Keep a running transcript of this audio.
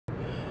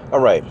All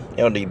right,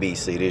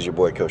 LDBC, this is your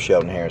boy Coach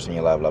Sheldon Harrison.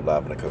 You're live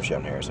on the Coach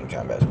Sheldon Harrison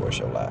Combat Sports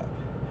Show live.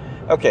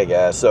 Okay,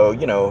 guys, so,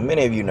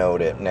 many of you know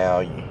that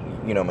now,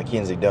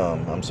 Mackenzie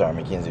Dern,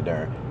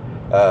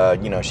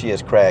 she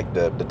has cracked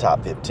the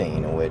top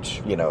 15, in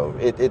which,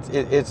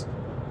 it's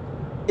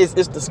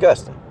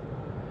disgusting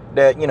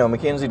that,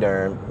 Mackenzie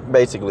Dern,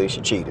 basically, she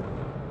cheated.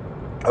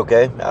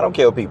 Okay, I don't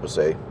care what people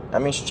say. I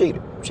mean, she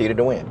cheated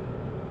to win.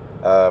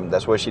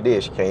 That's what she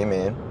did. She came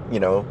in,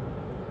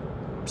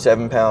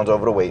 7 pounds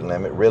over the weight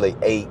limit, really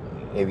 8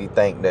 if you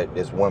think that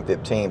it's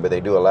 115, but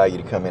they do allow you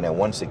to come in at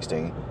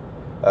 116.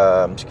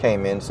 She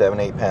came in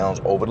 7-8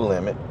 pounds over the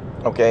limit,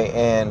 okay,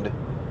 and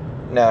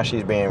now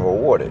she's being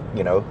rewarded,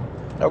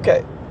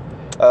 okay.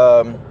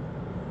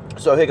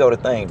 So here go the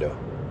thing, though.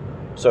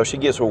 So she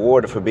gets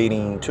rewarded for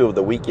beating 2 of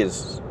the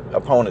weakest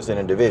opponents in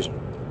the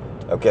division,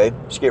 okay.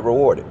 She get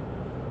rewarded,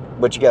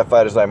 but you got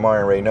fighters like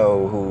Marion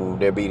Renaud who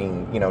they're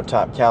beating,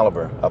 top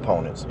caliber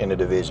opponents in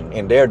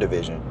their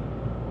division,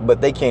 but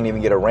they can't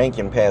even get a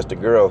ranking past the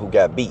girl who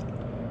got beat.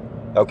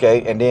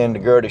 Okay, and then the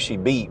girl that she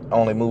beat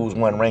only moves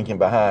 1 ranking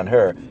behind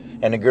her,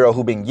 and the girl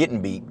who been getting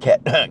beat,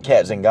 Kat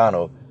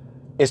Zingano,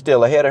 is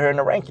still ahead of her in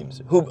the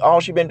rankings. Who all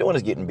she been doing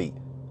is getting beat.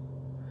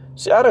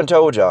 See, I done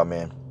told y'all,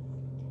 man.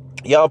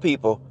 Y'all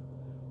people,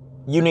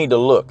 you need to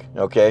look,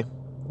 okay?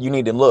 You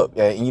need to look.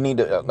 You need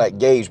to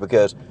gauge,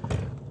 because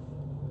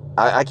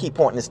I keep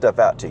pointing this stuff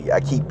out to you.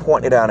 I keep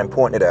pointing it out and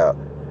pointing it out.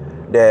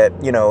 That,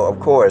 of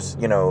course,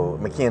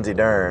 Mackenzie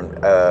Dern,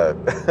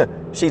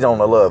 she's on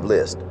the love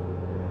list,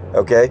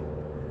 okay?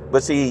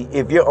 But see,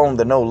 if you're on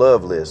the no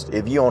love list,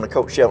 if you're on the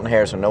Coach Sheldon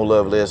Harrison no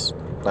love list,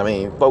 I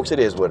mean, folks, it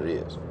is what it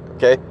is,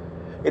 okay?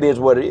 It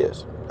is what it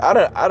is. I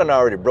done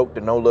already broke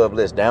the no love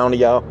list down to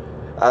y'all.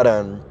 I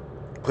done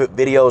put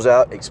videos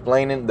out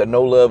explaining the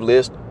no love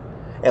list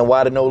and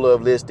why the no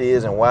love list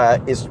is and why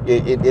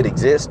it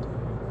exists.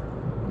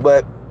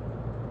 But,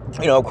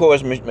 of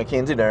course,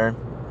 Mackenzie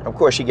Dern, of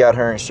course, she got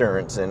her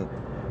insurance, and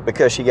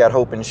because she got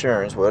Hope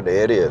Insurance, well,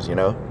 there it is,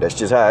 that's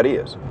just how it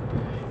is.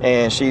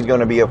 And she's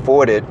going to be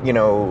afforded,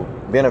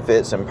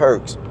 benefits and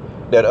perks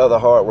that other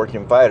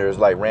hardworking fighters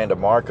like Randa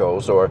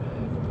Marcos or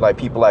like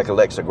people like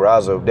Alexa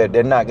Grasso, that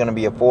they're not going to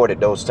be afforded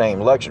those same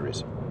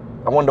luxuries.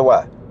 I wonder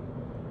why.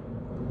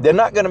 They're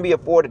not going to be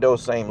afforded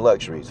those same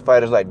luxuries.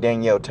 Fighters like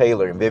Danielle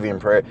Taylor and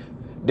Vivian Prairie,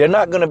 they're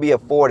not going to be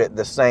afforded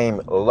the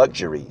same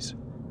luxuries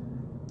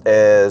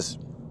as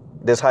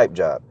this hype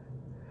job.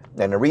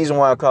 And the reason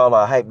why I call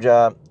her a hype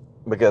job,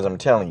 because I'm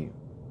telling you,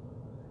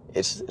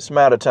 it's a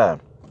matter of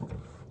time.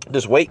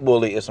 This weight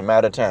bully is a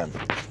matter of time.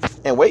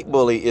 And weight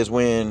bully is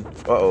when,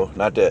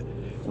 not that.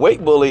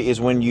 Weight bully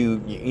is when you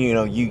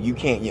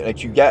can't,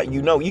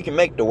 you can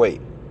make the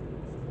weight,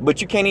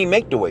 but you can't even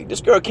make the weight.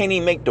 This girl can't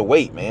even make the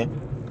weight, man.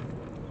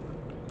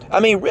 I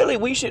mean, really,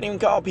 we shouldn't even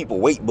call people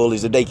weight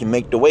bullies if they can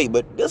make the weight,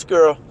 but this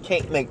girl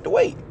can't make the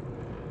weight.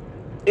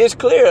 It's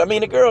clear. I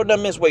mean, the girl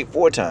done missed weight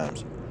 4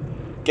 times,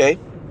 okay?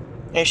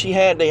 And she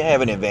had to have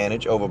an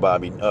advantage over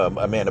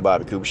Amanda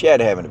Bobby Cooper. She had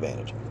to have an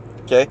advantage,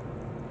 okay?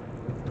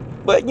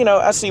 But,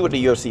 I see what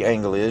the UFC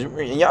angle is.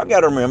 And y'all got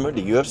to remember,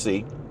 the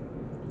UFC,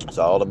 it's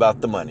all about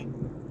the money.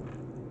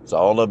 It's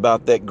all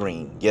about that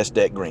green. Yes,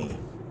 that green.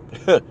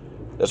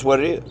 That's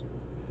what it is.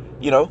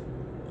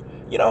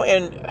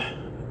 And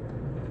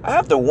I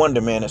have to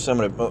wonder, man, at some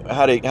of the,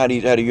 how the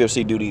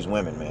UFC do these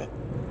women, man.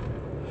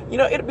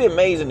 It'd be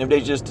amazing if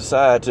they just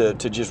decide to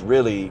just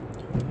really,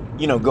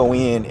 go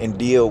in and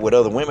deal with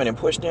other women and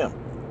push them.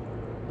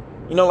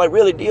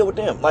 Really deal with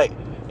them. Rose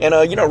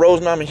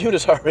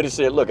Namajunas already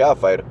said, look, I'll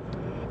fight her.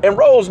 And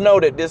Rose know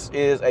that this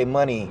is a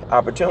money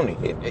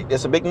opportunity.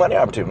 It's a big money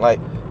opportunity. Like,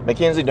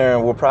 Mackenzie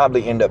Dern will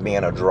probably end up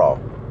being a draw.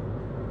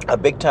 A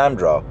big-time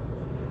draw.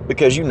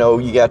 Because, you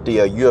got the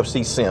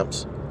UFC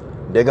simps.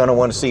 They're going to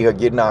want to see her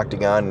get in the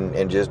octagon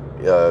and just,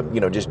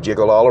 just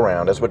jiggle all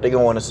around. That's what they're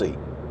going to want to see.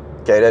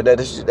 Okay,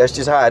 that's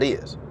just how it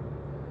is.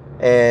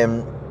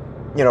 And,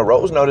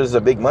 Rose knows this is a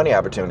big money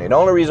opportunity. The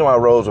only reason why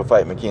Rose will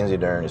fight Mackenzie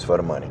Dern is for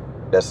the money.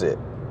 That's it.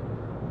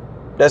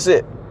 That's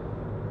it.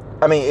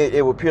 I mean,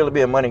 it would purely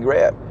be a money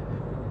grab.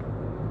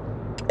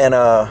 And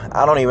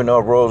I don't even know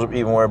if Rose would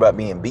even worry about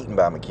being beaten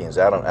by Mackenzie.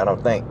 I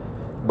don't think.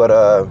 But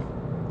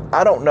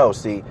I don't know.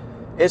 See,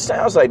 it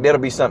sounds like that'll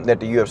be something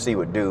that the UFC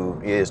would do,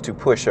 is to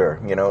push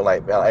her,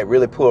 like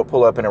really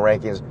pull up in the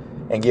rankings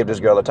and give this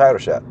girl a title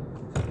shot.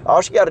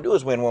 All she got to do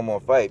is win one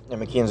more fight, and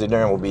Mackenzie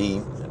Dern will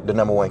be the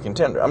 #1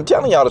 contender. I'm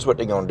telling y'all, that's what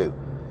they're going to do.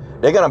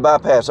 They're going to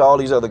bypass all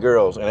these other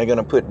girls, and they're going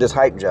to put this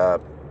hype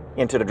job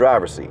into the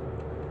driver's seat.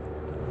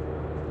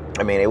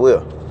 I mean, they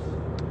will.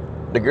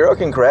 The girl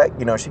can crack.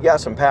 She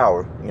got some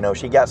power.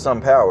 She got some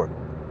power.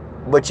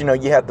 But,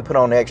 you have to put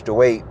on the extra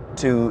weight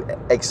to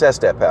access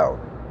that power.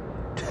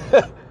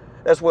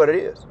 That's what it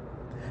is.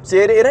 See,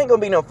 it ain't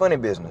going to be no funny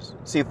business.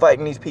 See,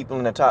 fighting these people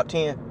in the top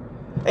 10, ain't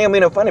going to be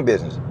no funny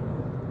business.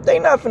 They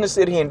not finna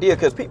sit here and deal,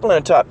 because people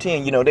in the top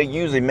 10, they're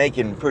usually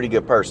making pretty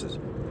good purses.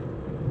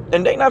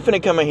 And they not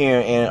finna come in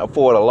here and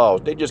afford a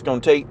loss. They just gonna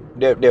take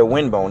their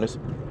win bonus.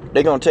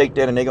 They're gonna take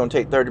that, and they're gonna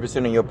take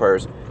 30% of your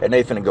purse, and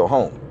they finna go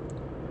home.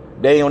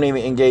 They don't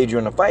even engage you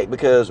in a fight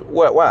because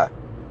what? Why?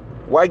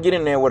 Why get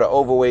in there with an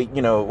overweight,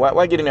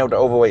 why get in there with an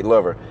overweight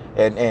lover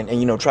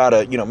and try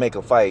to, make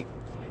a fight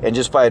and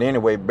just fight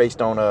anyway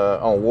based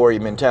on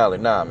warrior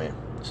mentality? Nah, man,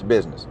 it's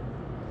business.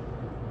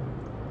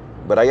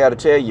 But I got to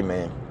tell you,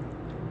 man,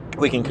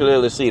 we can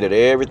clearly see that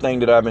everything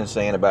that I've been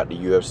saying about the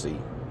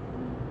UFC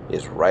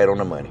is right on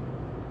the money.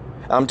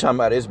 I'm talking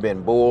about it's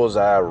been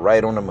bullseye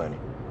right on the money.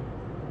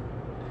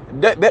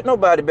 Bet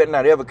nobody better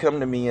not ever come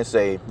to me and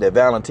say that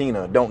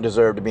Valentina don't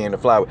deserve to be in the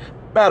flyweight.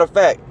 Matter of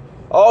fact,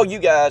 all you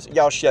guys,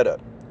 y'all shut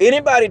up.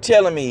 Anybody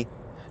telling me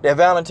that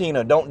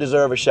Valentina don't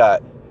deserve a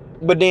shot,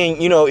 but then,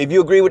 if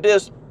you agree with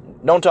this,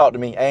 don't talk to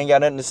me. I ain't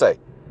got nothing to say.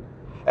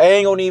 I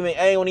ain't gonna even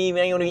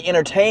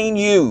entertain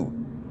you.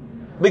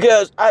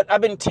 Because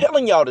I've been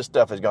telling y'all this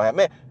stuff is gonna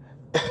happen.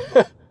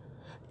 Man,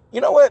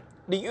 you know what?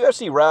 The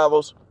UFC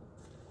rivals,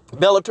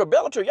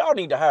 Bellator, y'all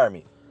need to hire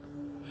me.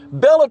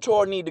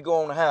 Bellator need to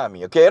go on and hire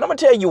me, okay? And I'm going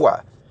to tell you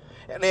why.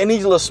 And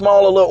these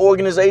smaller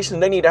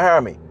organizations, they need to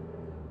hire me.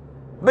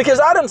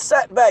 Because I done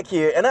sat back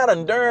here and I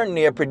done darn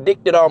near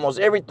predicted almost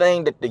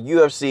everything that the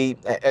UFC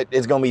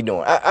is going to be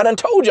doing. I done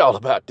told y'all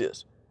about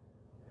this.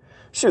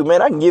 Shoot,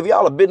 man, I can give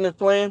y'all a business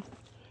plan.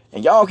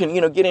 And y'all can,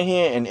 get in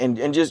here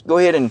and just go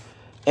ahead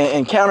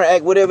and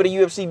counteract whatever the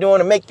UFC doing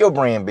and make your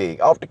brand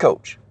big off the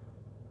coach.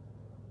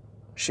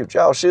 Shoot,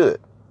 y'all should.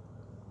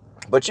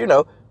 But,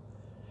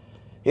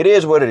 it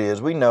is what it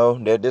is. We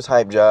know that this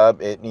hype job,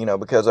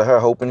 because of her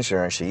hope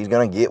insurance, she's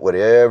going to get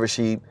whatever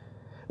she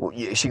going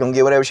to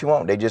get whatever she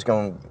wants. They just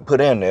going to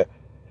put in there.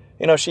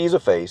 She's a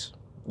face.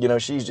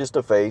 She's just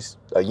a face,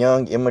 a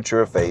young,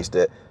 immature face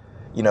that,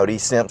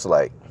 these simps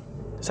like.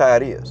 That's how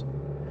it is.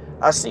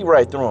 I see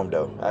right through them,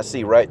 though. I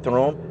see right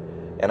through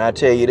them. And I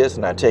tell you this,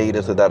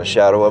 without a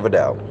shadow of a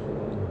doubt.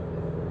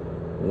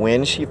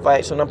 When she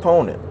fights an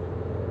opponent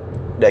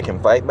that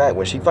can fight back,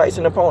 when she fights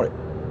an opponent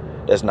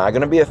that's not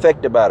going to be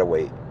affected by the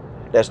weight,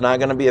 that's not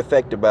going to be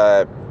affected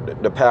by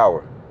the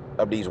power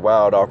of these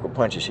wild, awkward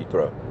punches she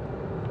throws,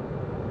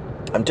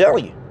 I'm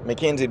telling you,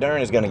 Mackenzie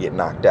Dern is going to get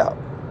knocked out.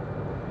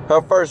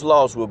 Her first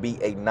loss will be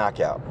a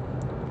knockout.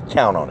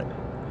 Count on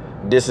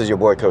it. This is your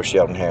boy, Coach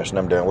Shelton Harrison.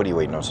 I'm Dern. What are you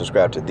waiting on?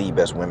 Subscribe to the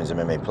best women's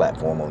MMA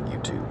platform on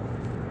YouTube.